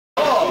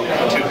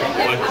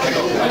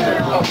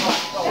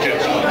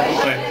Good.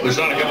 It was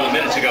on a couple of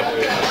minutes ago.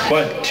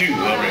 1, 2.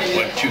 All right.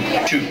 1, 2,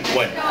 2,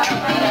 1, 2.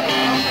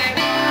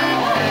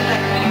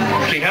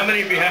 Okay, how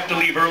many of you have to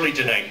leave early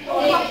tonight?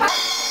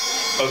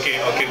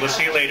 Okay, we'll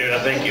see you later. Now,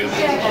 thank you.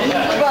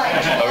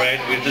 All right,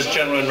 we have this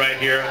gentleman right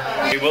here.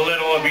 Okay, we'll let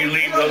all of you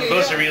leave.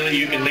 Those of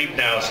you can leave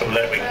now, so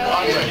that we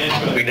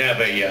can have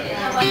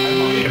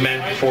a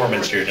command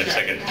performance here in a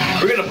second.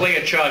 We're going to play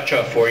a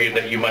cha-cha for you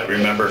that you might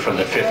remember from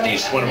the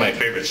 50s. One of my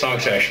favorite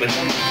songs, actually,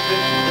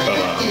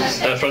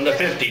 from the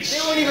 50s. They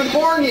weren't even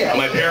born yet.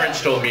 My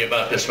parents told me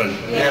about this one.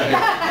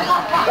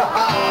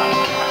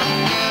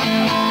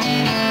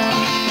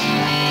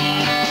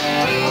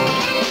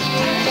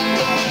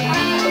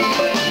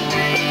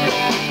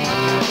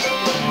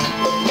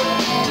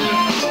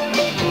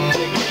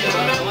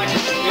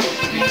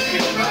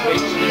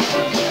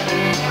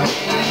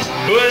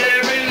 Well,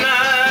 every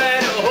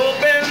night I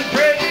hope and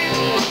pray,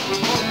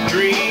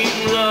 dream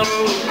love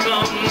will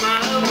come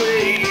my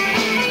way.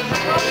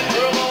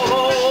 Throw a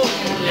hole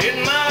in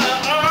my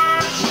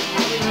arms,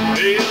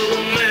 feel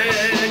the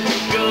magic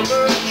of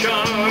her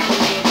charm.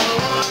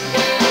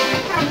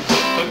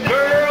 A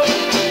girl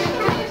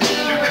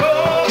to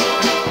call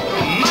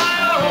my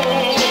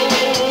own.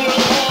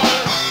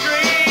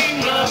 Dream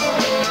lover,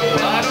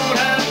 I don't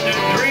have to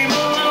dream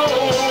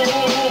alone.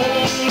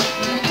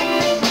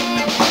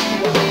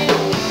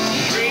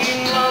 Dream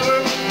lover,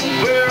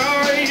 where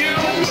are you?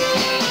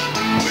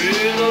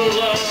 With a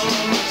love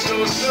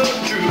so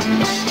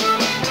true.